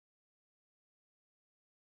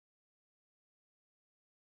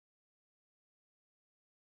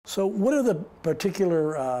So what are the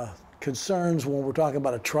particular concerns when we're talking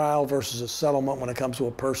about a trial versus a settlement when it comes to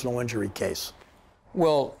a personal injury case?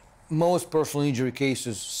 Well, most personal injury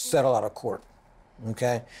cases settle out of court,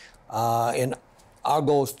 okay? And our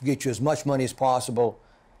goal is to get you as much money as possible.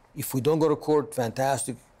 If we don't go to court,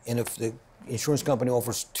 fantastic. And if the insurance company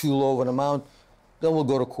offers too low of an amount, then we'll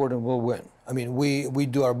go to court and we'll win. I mean, we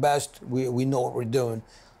do our best. We know what we're doing.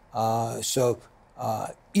 Either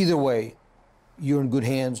way, you're in good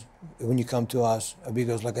hands when you come to us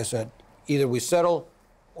because, like I said, either we settle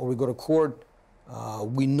or we go to court.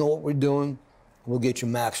 We know what we're doing. We'll get you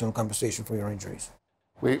maximum compensation for your injuries.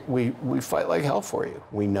 We fight like hell for you.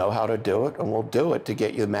 We know how to do it, and we'll do it to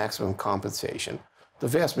get you the maximum compensation. The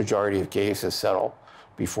vast majority of cases settle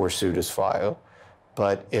before suit is filed,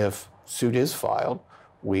 but if suit is filed,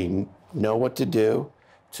 we know what to do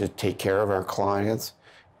to take care of our clients,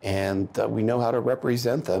 and we know how to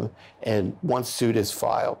represent them. And once suit is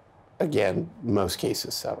filed, again, most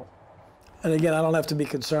cases settle. And again, I don't have to be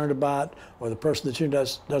concerned about, or the person that you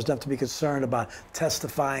doesn't have to be concerned about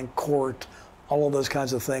testifying court, all of those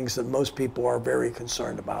kinds of things that most people are very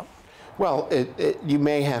concerned about. Well, you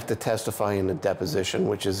may have to testify in a deposition,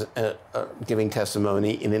 which is giving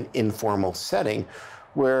testimony in an informal setting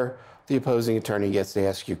where the opposing attorney gets to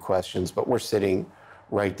ask you questions, but we're sitting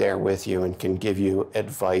right there with you and can give you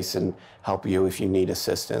advice and help you if you need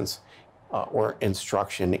assistance or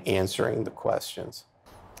instruction answering the questions.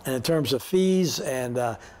 And in terms of fees and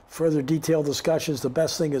further detailed discussions, the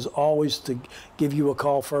best thing is always to give you a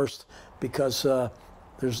call first, because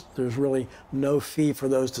there's really no fee for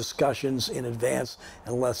those discussions in advance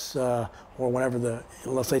unless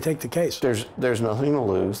unless they take the case. There's nothing to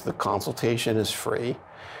lose. The consultation is free,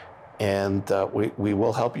 and we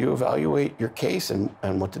will help you evaluate your case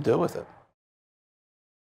and what to do with it.